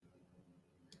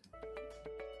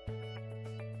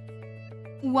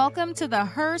Welcome to the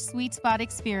Her Sweet Spot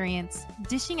Experience,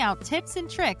 dishing out tips and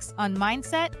tricks on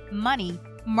mindset, money,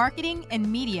 marketing,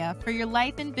 and media for your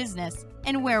life and business,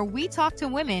 and where we talk to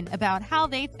women about how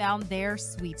they found their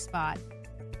sweet spot.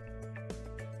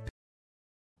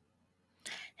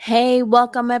 Hey,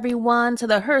 welcome everyone to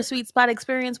the Her Sweet Spot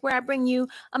Experience, where I bring you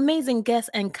amazing guests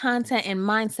and content in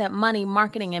mindset, money,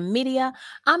 marketing, and media.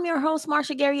 I'm your host,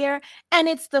 Marsha Guerriere, and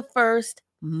it's the first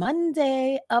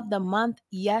Monday of the month.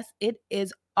 Yes, it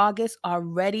is August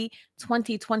already.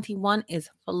 2021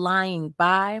 is flying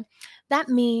by. That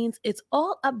means it's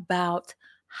all about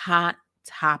hot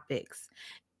topics.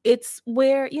 It's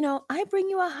where, I bring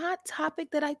you a hot topic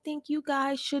that I think you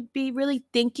guys should be really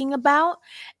thinking about.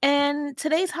 And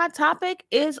today's hot topic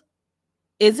is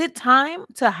it time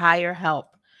to hire help?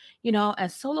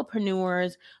 As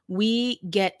solopreneurs, we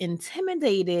get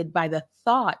intimidated by the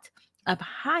thought of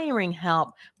hiring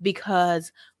help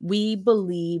because we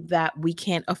believe that we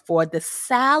can't afford the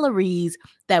salaries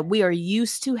that we are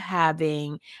used to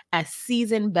having as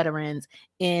seasoned veterans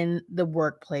in the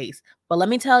workplace. But let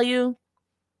me tell you,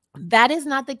 that is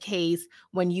not the case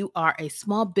when you are a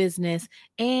small business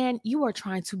and you are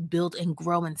trying to build and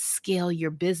grow and scale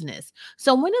your business.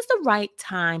 So, when is the right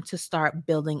time to start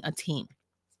building a team?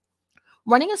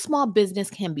 Running a small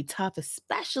business can be tough,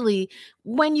 especially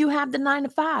when you have the 9 to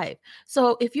 5.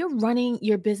 So, if you're running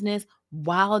your business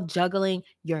while juggling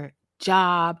your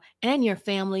job and your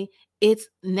family,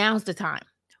 now's the time.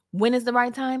 When is the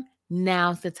right time?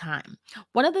 Now's the time.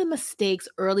 One of the mistakes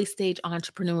early stage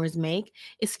entrepreneurs make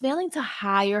is failing to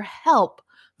hire help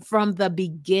from the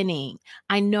beginning.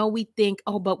 I know we think,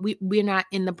 oh, but we're not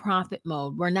in the profit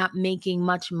mode. We're not making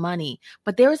much money.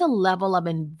 But there is a level of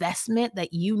investment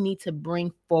that you need to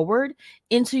bring forward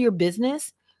into your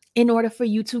business in order for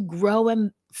you to grow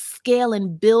and scale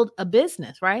and build a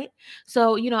business, right?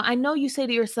 So, I know you say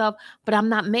to yourself, but I'm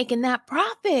not making that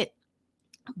profit.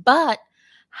 But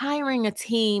hiring a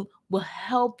team will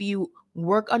help you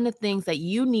work on the things that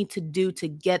you need to do to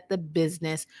get the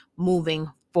business moving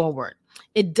forward.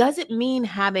 It doesn't mean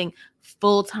having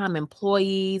full-time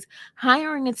employees.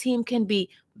 Hiring a team can be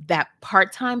that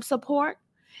part-time support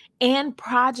and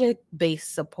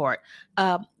project-based support.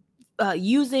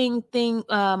 Using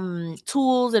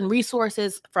tools and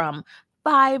resources from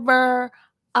Fiverr,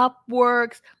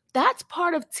 Upworks. That's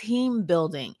part of team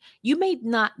building. You may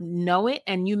not know it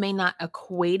and you may not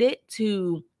equate it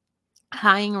to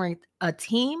hiring a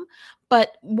team,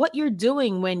 but what you're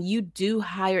doing when you do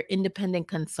hire independent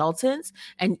consultants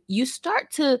and you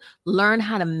start to learn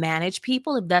how to manage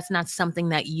people, if that's not something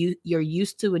that you're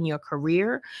used to in your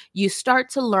career, you start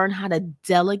to learn how to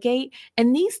delegate,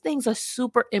 and these things are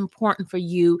super important for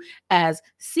you as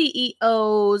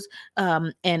CEOs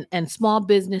and small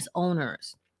business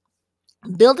owners.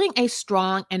 Building a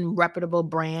strong and reputable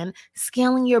brand,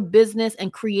 scaling your business,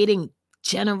 and creating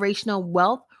generational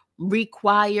wealth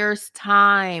requires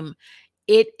time.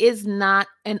 It is not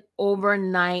an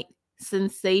overnight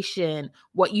sensation.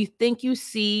 What you think you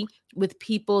see with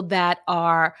people that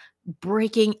are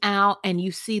breaking out and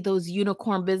you see those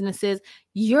unicorn businesses,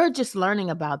 you're just learning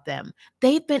about them.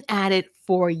 They've been at it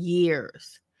for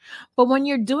years. But when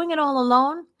you're doing it all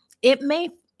alone,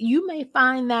 you may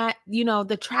find that,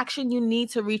 the traction you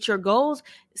need to reach your goals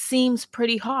seems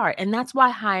pretty hard. And that's why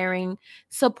hiring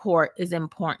support is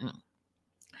important.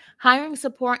 Hiring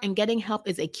support and getting help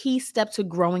is a key step to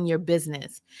growing your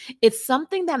business. It's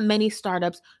something that many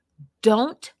startups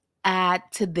don't add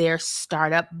to their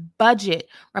startup budget.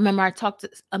 Remember, I talked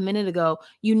a minute ago,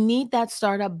 you need that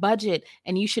startup budget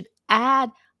and you should add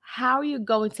how are you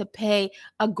going to pay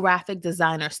a graphic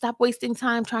designer. Stop wasting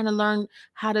time trying to learn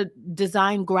how to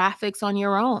design graphics on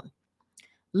your own.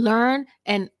 Learn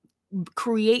and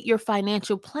create your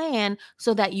financial plan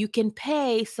so that you can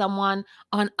pay someone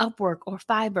on Upwork or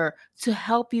Fiverr to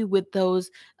help you with those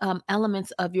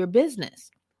elements of your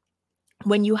business.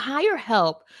 When you hire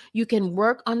help, you can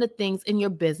work on the things in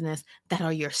your business that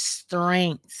are your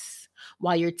strengths,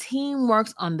 while your team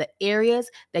works on the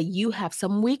areas that you have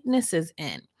some weaknesses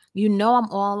in. I'm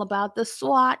all about the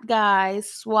SWOT, guys.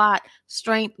 SWOT,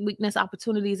 strength, weakness,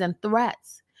 opportunities, and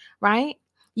threats, right?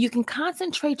 You can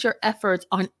concentrate your efforts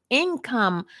on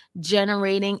income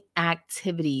generating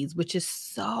activities, which is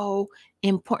so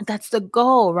important. That's the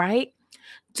goal, right?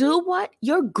 Do what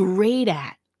you're great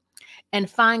at and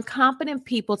find competent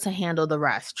people to handle the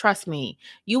rest. Trust me,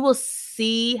 you will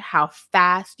see how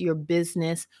fast your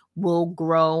business will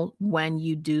grow when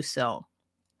you do so.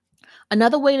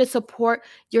 Another way to support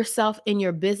yourself in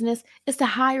your business is to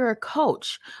hire a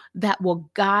coach that will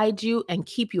guide you and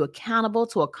keep you accountable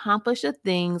to accomplish the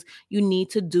things you need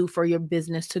to do for your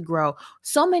business to grow.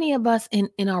 So many of us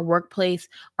in our workplace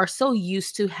are so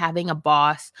used to having a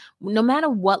boss. No matter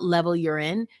what level you're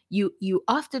in, you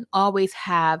often always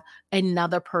have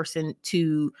another person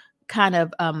to kind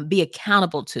of be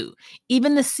accountable to.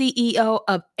 Even the CEO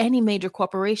of any major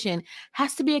corporation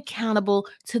has to be accountable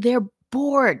to their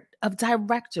board of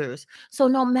directors. So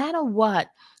no matter what,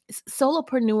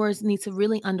 solopreneurs need to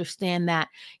really understand that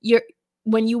you're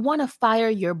when you want to fire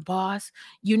your boss,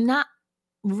 you're not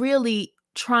really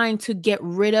trying to get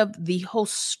rid of the whole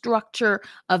structure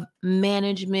of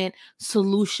management,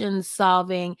 solution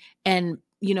solving, and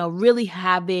really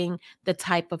having the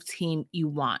type of team you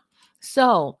want.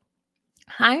 So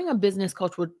hiring a business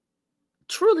coach would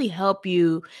truly help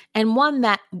you, and one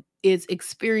that is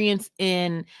experienced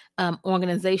in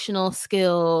organizational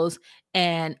skills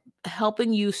and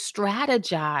helping you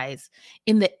strategize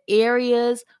in the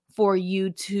areas for you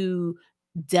to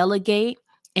delegate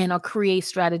and or create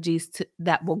strategies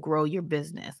that will grow your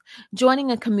business.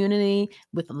 Joining a community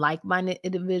with like-minded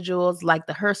individuals like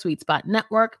the Her Sweet Spot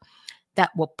Network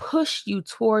that will push you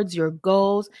towards your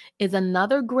goals is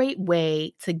another great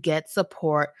way to get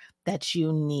support that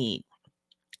you need.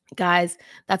 Guys,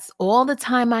 that's all the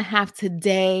time I have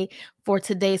today for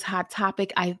today's hot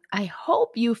topic. I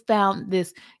hope you found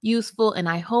this useful, and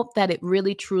I hope that it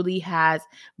really truly has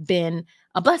been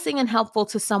a blessing and helpful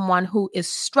to someone who is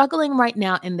struggling right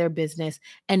now in their business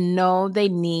and know they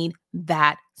need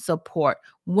that support.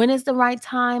 When is the right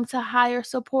time to hire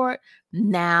support?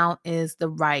 Now is the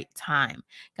right time.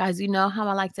 Guys, you know how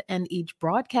I like to end each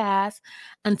broadcast.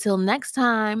 Until next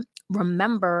time,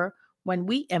 remember, when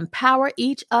we empower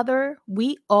each other,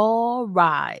 we all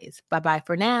rise. Bye-bye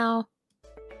for now.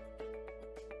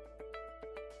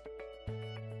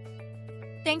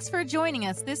 Thanks for joining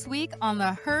us this week on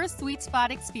the Her Sweet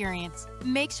Spot Experience.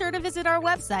 Make sure to visit our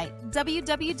website,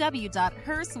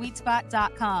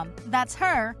 www.hersweetspot.com. That's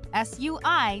her,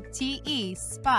 SUITE, spot.